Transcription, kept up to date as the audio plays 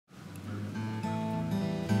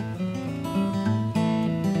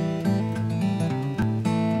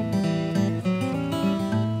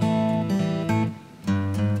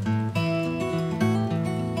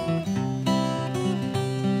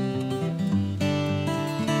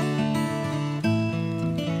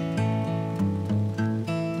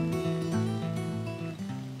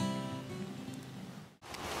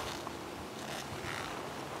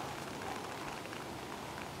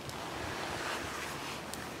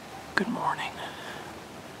Good morning.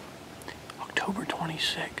 October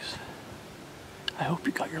 26th. I hope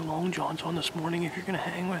you got your long johns on this morning if you're going to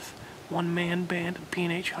hang with one-man band at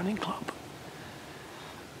P&H Hunting Club.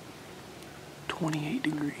 28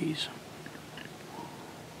 degrees.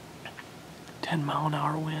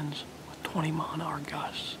 10-mile-an-hour winds with 20-mile-an-hour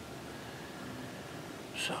gusts.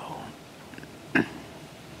 So, it's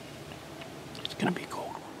going to be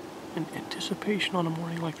cold. And anticipation on a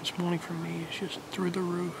morning like this morning for me is just through the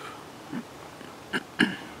roof.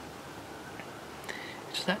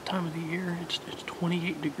 It's that time of the year. It's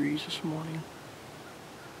 28 degrees this morning.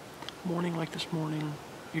 Morning like this morning,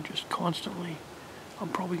 you're just constantly, I'm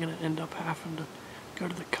probably going to end up having to go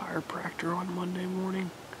to the chiropractor on Monday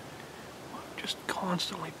morning. Just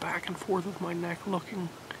constantly back and forth with my neck looking.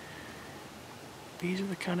 These are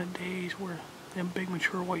the kind of days where them big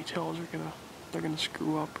mature whitetails are they're gonna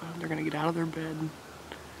screw up. They're gonna get out of their bed.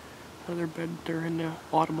 They're in the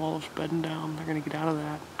autumn olives bedding down. They're gonna get out of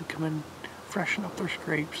that and come in, freshen up their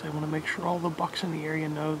scrapes. They want to make sure all the bucks in the area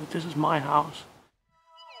know that this is my house.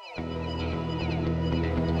 I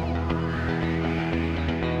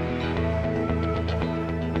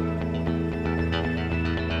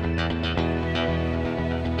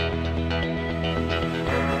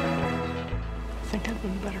think I'd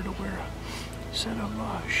been better to wear a set of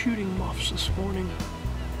shooting muffs this morning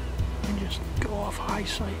and just go off high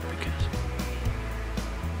sight because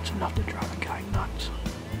it's enough to drive a guy nuts.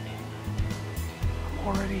 I'm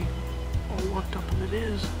already all worked up as it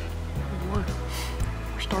is. We're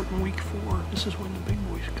starting week 4. This is when the big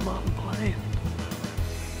boys come out and play.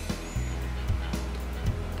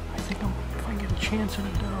 I think if I get a chance in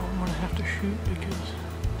a doe, I'm going to have to shoot because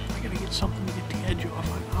I got to get something to get the edge off.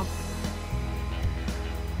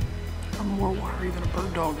 I'm more wiry than a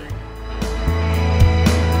bird dog ring.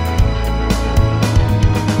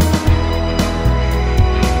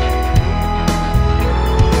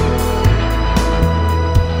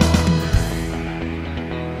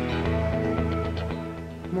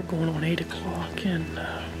 We're going on 8 o'clock and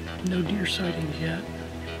no deer sightings yet,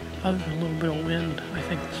 other than a little bit of wind. I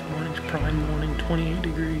think this morning's prime morning, 28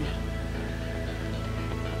 degrees.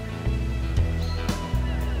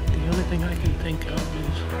 The only thing I can think of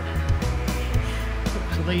is it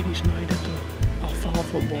was ladies' night at the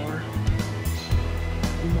Alfalfa Bar.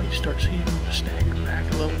 We might start seeing them stagger back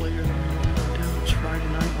a little later than we normally do. It was Friday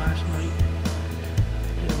night last night.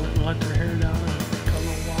 They went and let their hair down and got a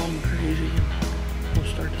little wild and crazy. And we'll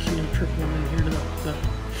start to see them trickling in here to the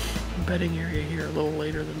bedding area here a little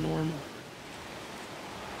later than normal.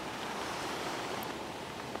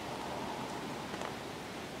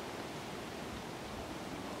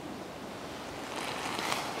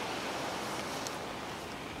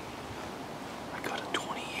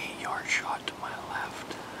 Shot to my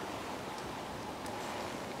left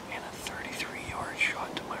and a 33-yard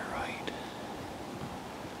shot to my right.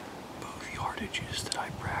 Both yardages that I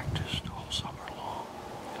practiced all summer long,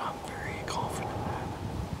 and I'm very confident in that.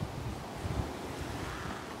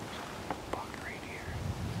 Buck right here.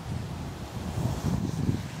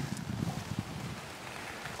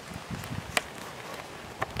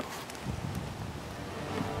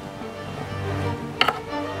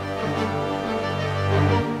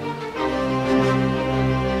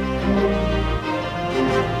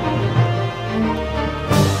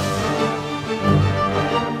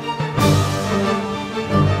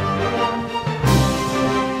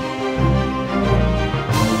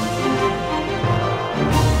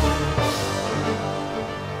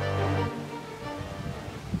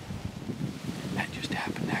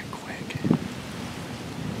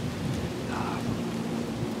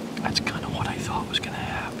 That's kind of what I thought was going to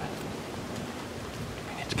happen. I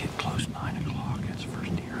mean, it's getting close to 9 o'clock. That's the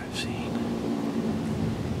first deer I've seen.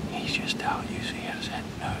 He's just out. You see, he had his head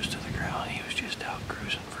and nose to the ground. He was just out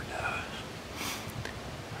cruising for does.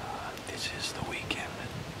 This is the weekend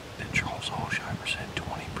that Charles Alsheimer said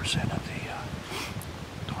 20% of the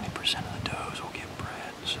does will get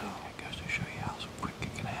bred. So it goes to show you how quick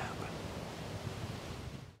it can happen.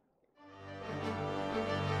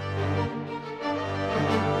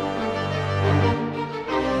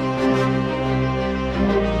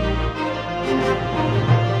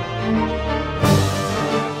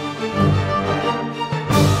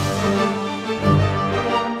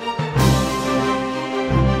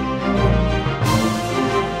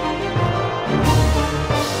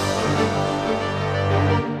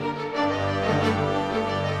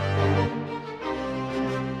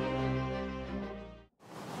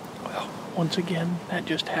 Once again, that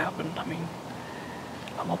just happened. I mean,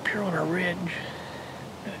 I'm up here on a ridge.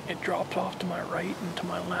 It drops off to my right and to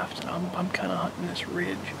my left, and I'm kind of hunting this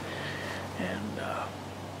ridge. And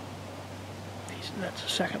That's the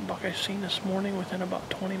second buck I've seen this morning within about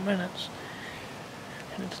 20 minutes.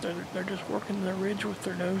 And they're just working the ridge with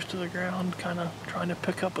their nose to the ground, kind of trying to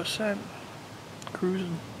pick up a scent,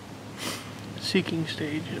 cruising, seeking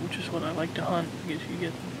stage, which is what I like to hunt, because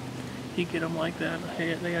you get them like that.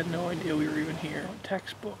 They had no idea we were even here.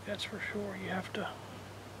 Textbook, that's for sure. You have to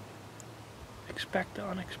expect the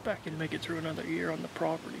unexpected. Make it through another year on the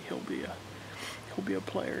property. He'll be a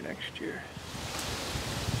player next year.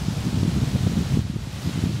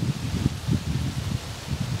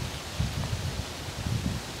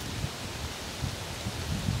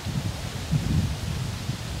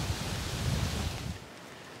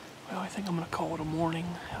 Well, I think I'm gonna call it a morning.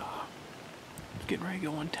 Getting ready to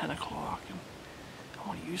go on 10 o'clock, and I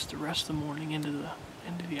want to use the rest of the morning into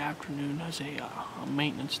the afternoon as a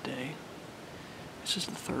maintenance day. This is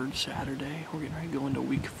the third Saturday. We're getting ready to go into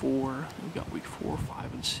week 4. We've got week 4,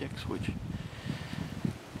 5, and 6, which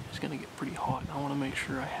is going to get pretty hot. And I want to make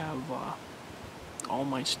sure I have all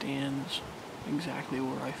my stands exactly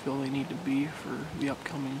where I feel they need to be for the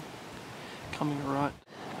upcoming rut.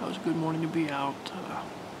 That was a good morning to be out.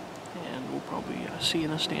 And we'll probably see you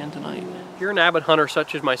in a stand tonight. If you're an avid hunter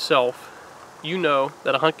such as myself, you know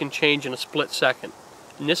that a hunt can change in a split second.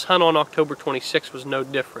 And this hunt on October 26th was no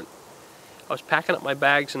different. I was packing up my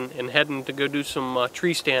bags and heading to go do some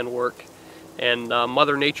tree stand work, and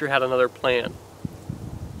Mother Nature had another plan.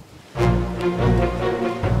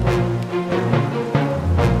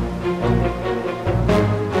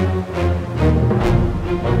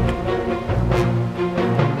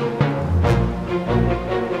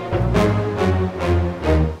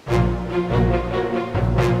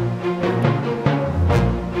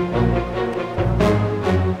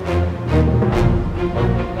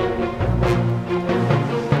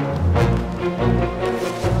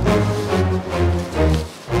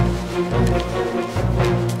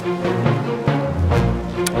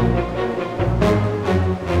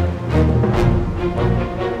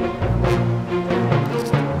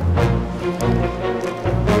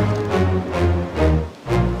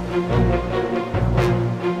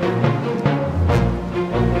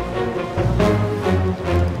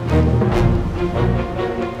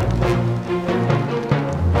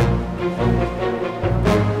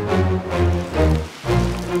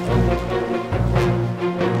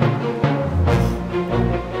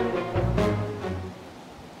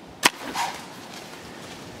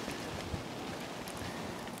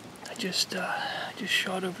 I just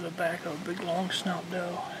shot over the back of a big long snout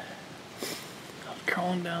doe. I was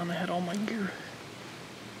crawling down. I had all my gear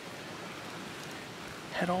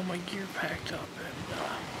packed up, and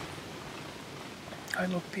I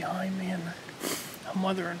looked behind me, and a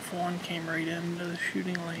mother and fawn came right into the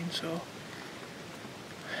shooting lane. So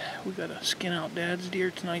we got to skin out Dad's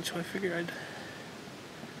deer tonight. So I figured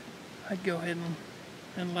I'd go ahead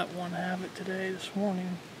and let one have it today. This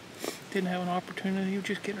morning didn't have an opportunity. He was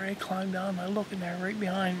just getting ready to climb down. I look in there right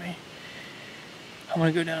behind me. I'm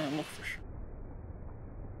gonna go down and look for sure.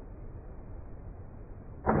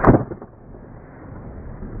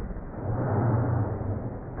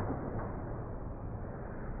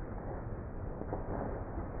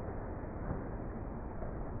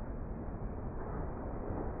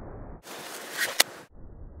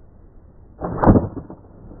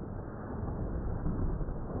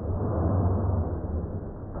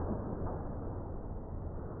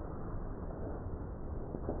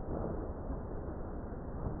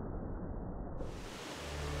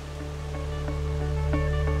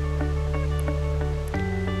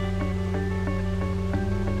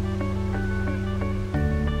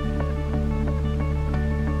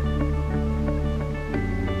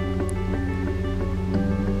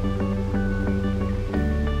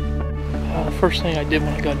 First thing I did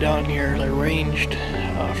when I got down here is I ranged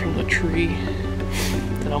from the tree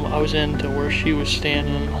that I was in to where she was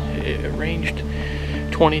standing. It ranged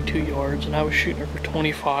 22 yards, and I was shooting her for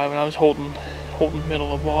 25, and I was holding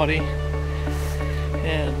middle of body,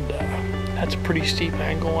 and that's a pretty steep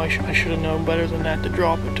angle. I should have known better than that to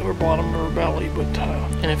drop it to her bottom of her belly. But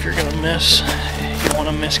and if you're gonna miss, you want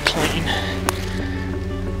to miss clean.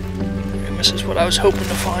 And this is what I was hoping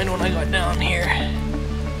to find when I got down here.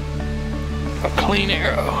 A clean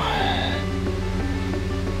arrow.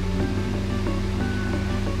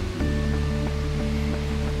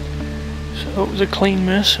 So it was a clean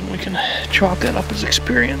miss, and we can chalk that up as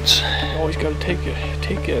experience. You always got to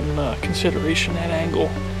take in consideration that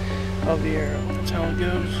angle of the arrow. That's how it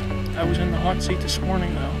goes. I was in the hot seat this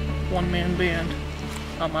morning though. One-man band.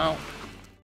 I'm out.